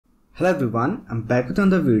Hello everyone, I'm back with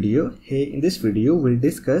another video. Hey, in this video we'll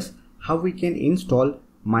discuss how we can install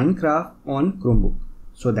Minecraft on Chromebook.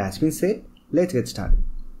 So that's been said, let's get started.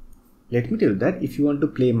 Let me tell you that if you want to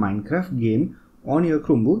play Minecraft game on your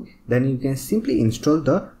Chromebook, then you can simply install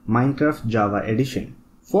the Minecraft Java Edition.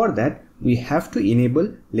 For that, we have to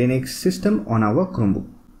enable Linux system on our Chromebook.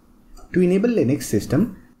 To enable Linux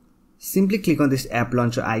system, simply click on this app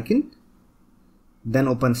launcher icon, then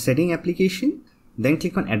open setting application. Then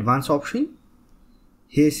click on advanced option.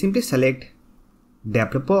 Here simply select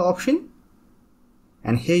developer option,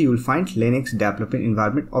 and here you will find Linux development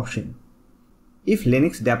environment option. If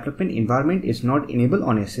Linux development environment is not enabled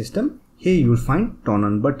on your system, here you will find turn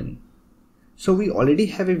on button. So we already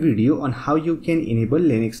have a video on how you can enable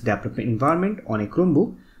Linux development environment on a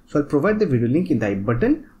Chromebook. So I'll provide the video link in the I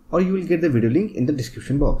button, or you will get the video link in the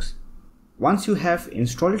description box. Once you have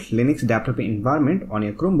installed Linux development environment on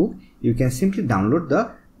your Chromebook, you can simply download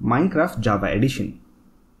the Minecraft Java Edition.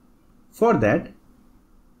 For that,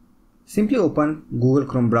 simply open Google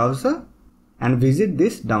Chrome browser and visit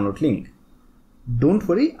this download link. Don't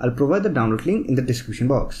worry, I'll provide the download link in the description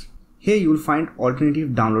box. Here you will find alternative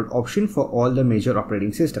download option for all the major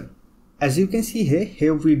operating system. As you can see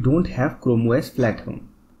here we don't have Chrome OS Flathead.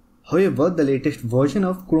 However, the latest version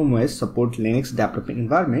of Chrome OS supports Linux development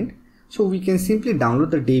environment. So we can simply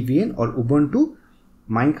download the Debian or Ubuntu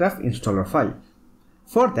Minecraft installer file.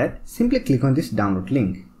 For that, simply click on this download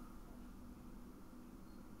link,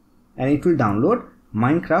 and it will download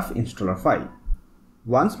Minecraft installer file.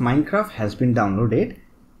 Once Minecraft has been downloaded,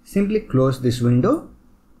 simply close this window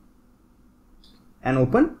and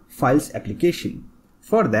open Files application.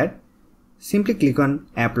 For that, simply click on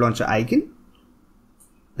app launcher icon,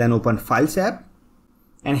 then open Files app,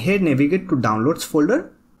 and here navigate to Downloads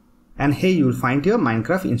folder. And here you will find your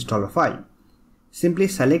Minecraft installer file. Simply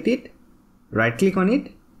select it, right click on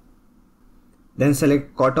it, then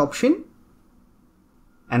select cut option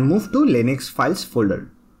and move to Linux files folder.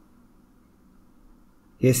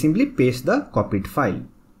 Here simply paste the copied file.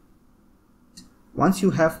 Once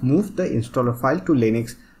you have moved the installer file to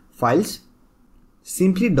Linux files,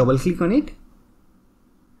 simply double click on it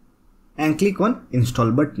and click on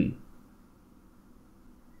install button.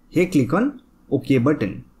 Here click on OK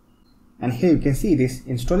button. And here you can see it is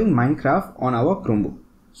installing Minecraft on our Chromebook.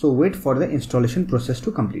 So wait for the installation process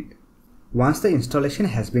to complete. Once the installation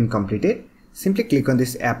has been completed, simply click on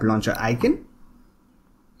this app launcher icon.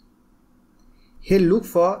 Here look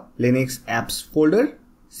for Linux apps folder.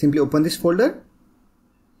 Simply open this folder.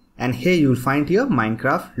 And here you will find your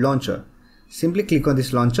Minecraft launcher. Simply click on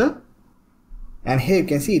this launcher. And here you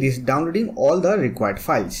can see it is downloading all the required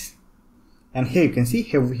files. And here you can see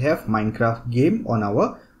here we have Minecraft game on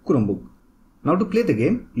our Chromebook. Now to play the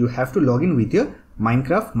game, you have to log in with your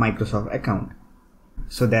Minecraft Microsoft account.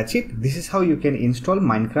 So that's it. This is how you can install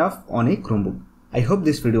Minecraft on a Chromebook. I hope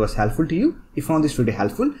this video was helpful to you. If you found this video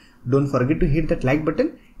helpful, don't forget to hit that like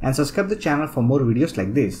button and subscribe the channel for more videos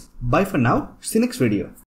like this. Bye for now. See you next video.